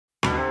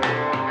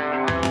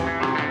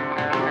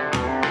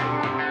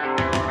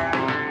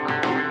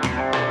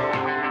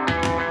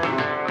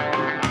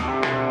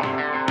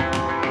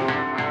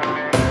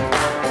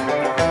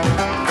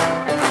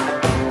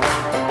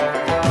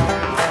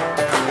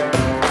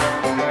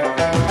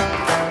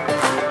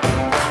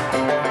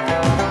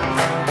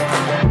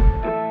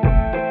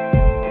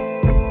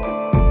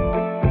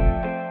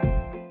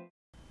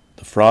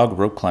frog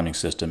rope climbing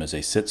system is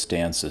a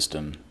sit-stand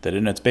system that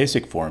in its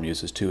basic form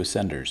uses two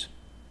ascenders,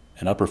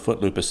 an upper foot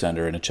loop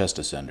ascender and a chest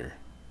ascender.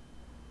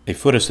 A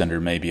foot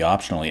ascender may be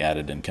optionally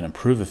added and can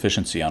improve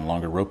efficiency on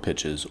longer rope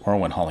pitches or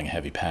when hauling a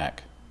heavy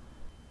pack.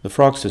 The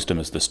frog system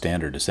is the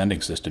standard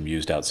ascending system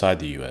used outside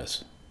the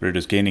U.S., but it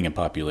is gaining in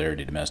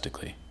popularity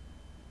domestically.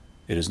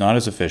 It is not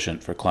as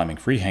efficient for climbing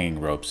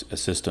free-hanging ropes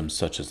as systems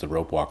such as the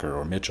rope walker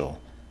or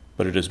Mitchell,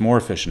 but it is more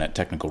efficient at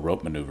technical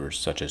rope maneuvers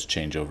such as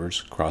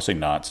changeovers, crossing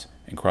knots,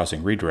 and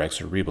crossing redirects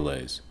or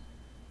rebelays.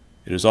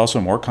 It is also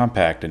more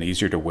compact and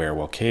easier to wear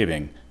while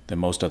caving than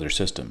most other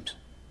systems.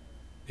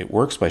 It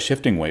works by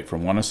shifting weight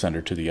from one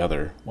ascender to the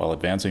other while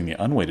advancing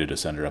the unweighted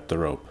ascender up the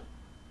rope.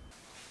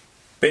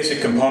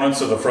 Basic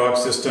components of the frog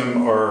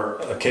system are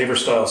a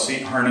caver-style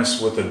seat harness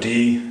with a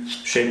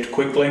D-shaped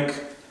quick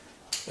link,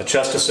 a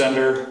chest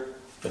ascender,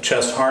 a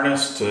chest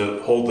harness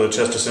to hold the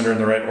chest ascender in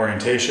the right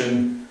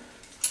orientation,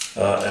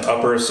 an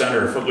upper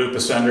ascender, a foot loop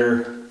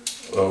ascender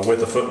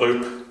with a foot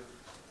loop,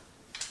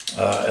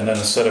 and then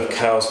a set of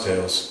cow's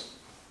tails.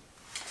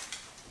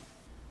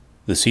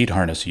 The seat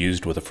harness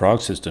used with a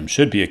frog system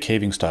should be a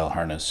caving style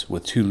harness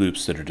with two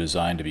loops that are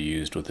designed to be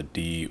used with a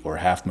D or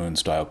half moon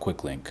style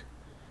quick link.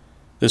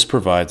 This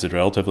provides a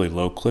relatively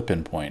low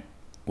clip-in point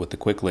with the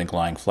quick link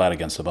lying flat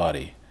against the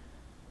body.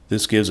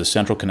 This gives a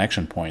central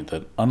connection point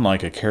that,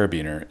 unlike a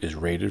carabiner, is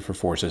rated for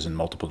forces in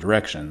multiple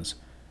directions,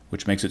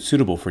 which makes it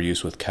suitable for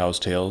use with cow's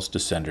tails,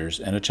 descenders,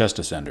 and a chest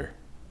ascender.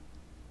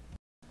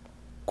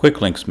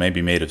 Quick links may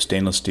be made of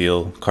stainless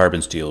steel,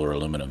 carbon steel, or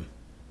aluminum.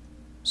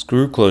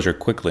 Screw closure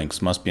quick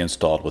links must be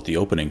installed with the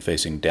opening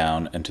facing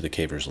down and to the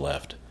caver's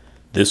left.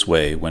 This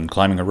way, when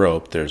climbing a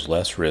rope, there is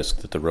less risk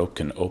that the rope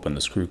can open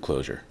the screw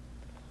closure.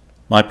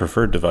 My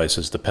preferred device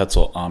is the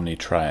Petzl Omni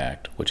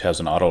Triact, which has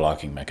an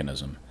auto-locking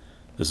mechanism.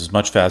 This is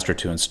much faster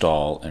to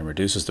install and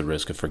reduces the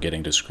risk of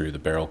forgetting to screw the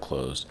barrel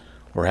closed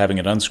or having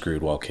it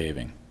unscrewed while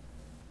caving.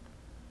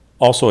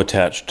 Also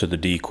attached to the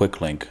D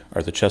quick link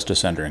are the chest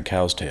ascender and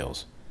cow's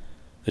tails.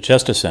 The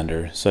chest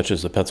ascender, such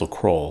as the Petzl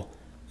Kroll,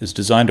 is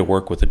designed to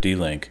work with the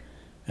D-link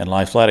and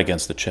lie flat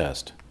against the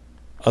chest.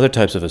 Other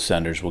types of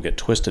ascenders will get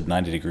twisted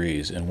 90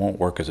 degrees and won't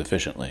work as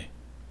efficiently.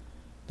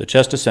 The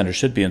chest ascender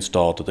should be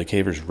installed to the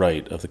caver's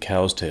right of the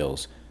cow's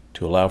tails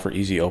to allow for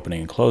easy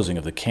opening and closing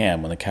of the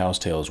cam when the cow's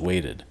tail is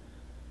weighted.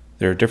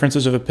 There are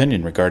differences of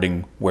opinion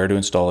regarding where to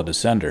install a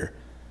descender.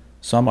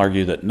 Some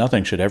argue that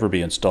nothing should ever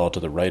be installed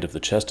to the right of the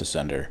chest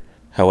ascender.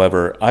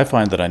 However, I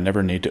find that I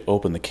never need to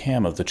open the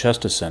cam of the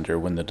chest ascender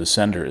when the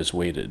descender is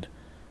weighted,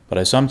 but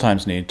I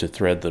sometimes need to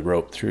thread the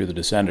rope through the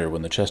descender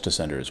when the chest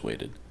ascender is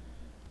weighted.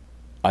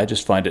 I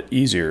just find it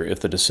easier if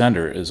the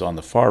descender is on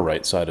the far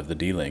right side of the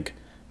D-link,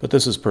 but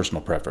this is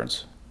personal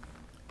preference.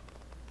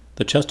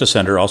 The chest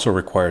ascender also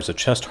requires a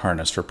chest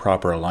harness for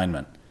proper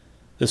alignment.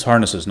 This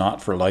harness is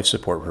not for life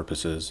support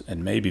purposes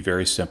and may be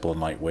very simple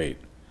and lightweight.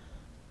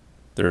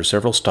 There are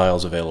several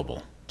styles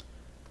available.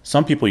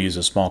 Some people use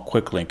a small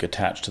quick link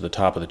attached to the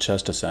top of the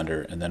chest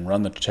ascender and then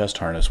run the chest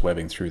harness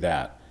webbing through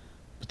that,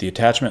 but the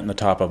attachment in the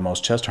top of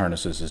most chest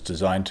harnesses is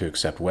designed to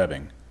accept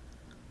webbing.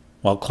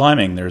 While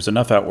climbing, there is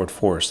enough outward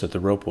force that the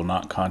rope will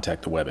not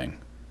contact the webbing.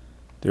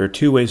 There are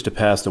two ways to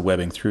pass the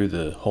webbing through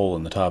the hole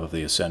in the top of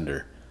the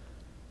ascender.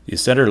 The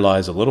ascender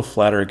lies a little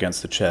flatter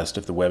against the chest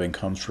if the webbing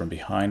comes from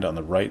behind on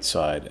the right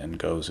side and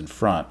goes in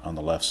front on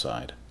the left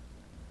side.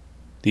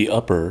 The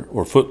upper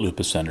or foot loop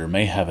ascender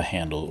may have a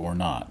handle or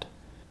not.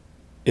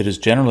 It is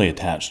generally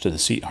attached to the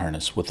seat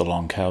harness with the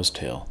long cow's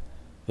tail,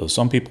 though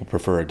some people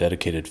prefer a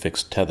dedicated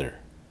fixed tether.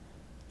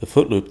 The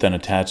foot loop then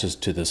attaches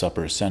to this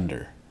upper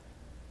ascender.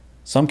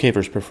 Some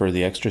cavers prefer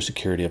the extra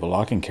security of a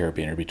locking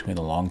carabiner between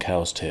the long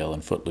cow's tail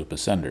and foot loop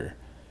ascender,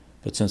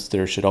 but since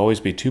there should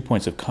always be 2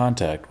 points of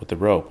contact with the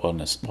rope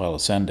while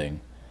ascending,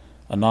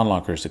 a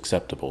non-locker is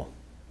acceptable.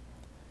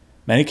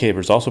 Many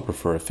cavers also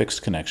prefer a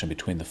fixed connection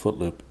between the foot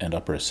loop and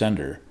upper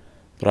ascender,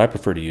 but I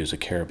prefer to use a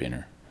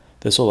carabiner.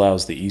 This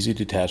allows the easy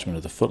detachment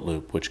of the foot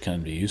loop, which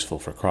can be useful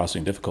for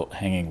crossing difficult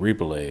hanging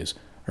rebelays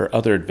or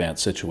other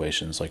advanced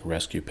situations like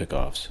rescue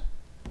pickoffs.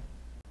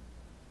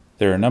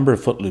 There are a number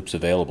of foot loops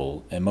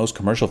available, and most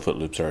commercial foot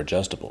loops are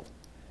adjustable.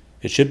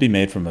 It should be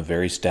made from a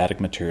very static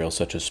material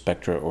such as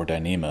Spectra or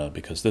Dyneema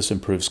because this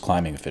improves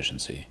climbing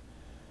efficiency.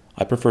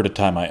 I prefer to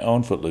tie my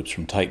own foot loops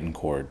from Titan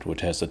cord,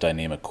 which has the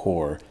Dyneema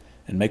core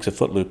and makes a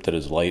foot loop that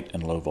is light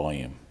and low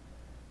volume.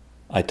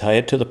 I tie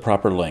it to the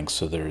proper length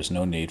so there is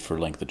no need for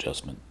length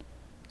adjustment.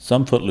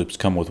 Some foot loops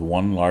come with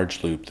one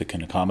large loop that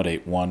can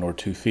accommodate 1 or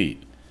 2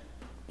 feet,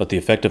 but the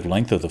effective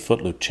length of the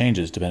foot loop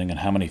changes depending on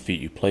how many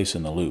feet you place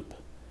in the loop.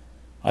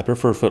 I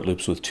prefer foot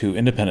loops with 2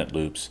 independent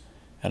loops,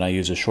 and I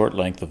use a short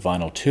length of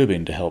vinyl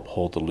tubing to help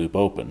hold the loop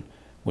open,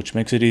 which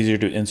makes it easier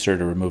to insert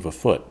or remove a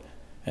foot,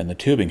 and the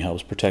tubing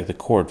helps protect the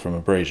cord from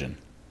abrasion.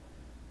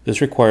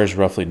 This requires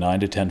roughly 9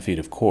 to 10 feet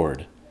of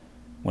cord.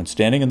 When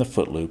standing in the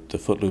foot loop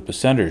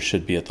ascender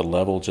should be at the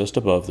level just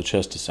above the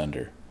chest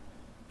ascender.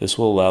 This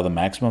will allow the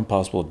maximum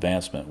possible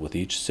advancement with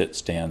each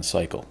sit-stand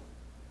cycle.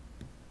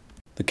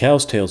 The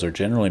cow's tails are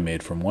generally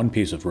made from one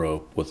piece of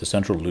rope with a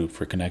central loop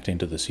for connecting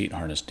to the seat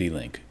harness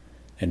D-link,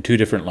 and 2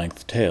 different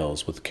length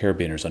tails with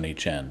carabiners on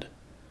each end.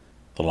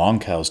 The long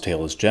cow's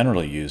tail is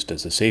generally used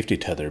as a safety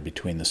tether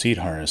between the seat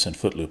harness and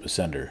foot loop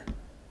ascender.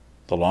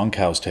 The long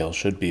cow's tail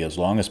should be as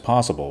long as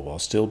possible while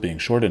still being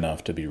short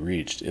enough to be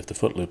reached if the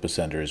foot loop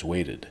ascender is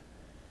weighted.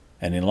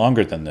 Any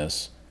longer than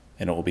this,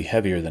 and it will be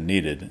heavier than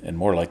needed and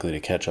more likely to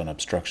catch on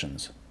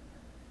obstructions.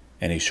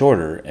 Any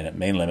shorter, and it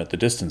may limit the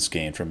distance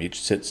gained from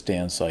each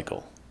sit-stand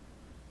cycle.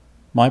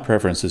 My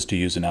preference is to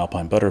use an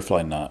alpine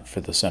butterfly nut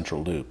for the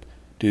central loop,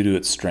 due to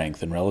its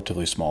strength and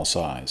relatively small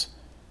size.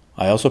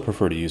 I also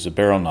prefer to use a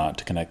barrel knot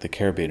to connect the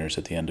carabiners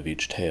at the end of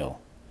each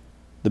tail.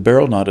 The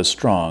barrel knot is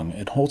strong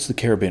and holds the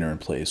carabiner in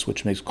place,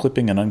 which makes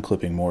clipping and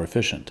unclipping more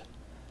efficient.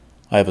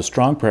 I have a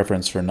strong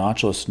preference for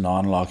notchless,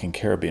 non-locking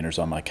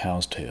carabiners on my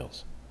cow's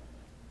tails.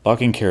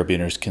 Locking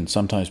carabiners can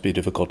sometimes be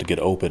difficult to get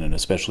open in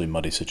especially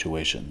muddy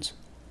situations.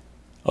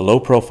 A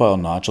low-profile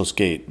notchless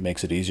gate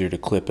makes it easier to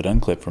clip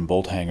and unclip from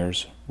bolt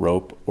hangers,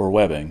 rope, or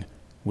webbing,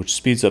 which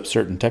speeds up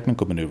certain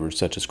technical maneuvers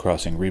such as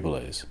crossing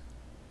rebelays.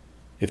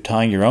 If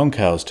tying your own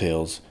cow's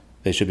tails,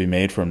 they should be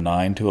made from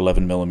 9 to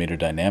 11 mm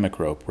dynamic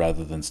rope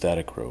rather than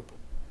static rope.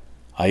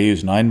 I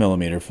use 9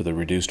 mm for the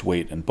reduced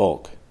weight and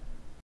bulk.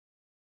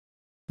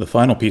 The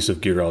final piece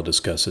of gear I'll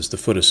discuss is the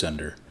foot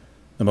ascender.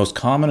 The most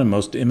common and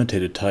most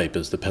imitated type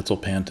is the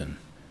Petzl-Panton.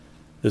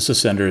 This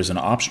ascender is an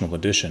optional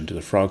addition to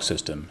the frog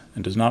system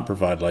and does not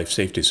provide life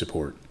safety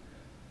support.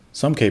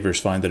 Some cavers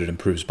find that it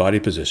improves body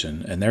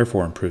position and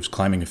therefore improves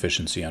climbing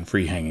efficiency on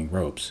free-hanging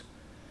ropes.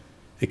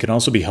 It can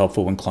also be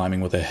helpful when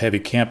climbing with a heavy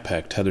camp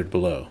pack tethered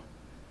below.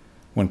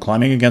 When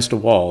climbing against a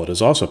wall, it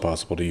is also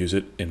possible to use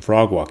it in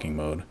frog walking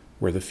mode,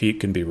 where the feet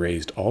can be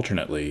raised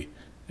alternately,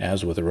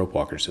 as with a rope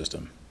walker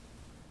system.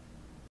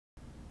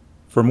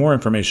 For more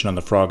information on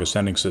the frog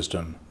ascending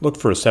system, look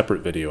for a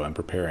separate video I'm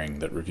preparing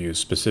that reviews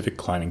specific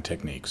climbing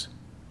techniques.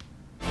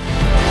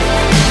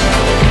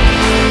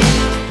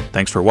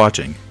 Thanks for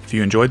watching. If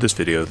you enjoyed this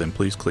video, then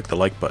please click the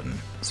like button.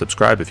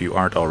 Subscribe if you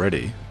aren't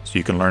already, so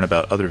you can learn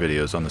about other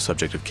videos on the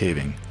subject of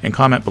caving, and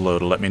comment below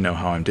to let me know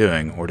how I'm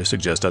doing or to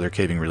suggest other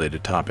caving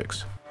related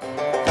topics.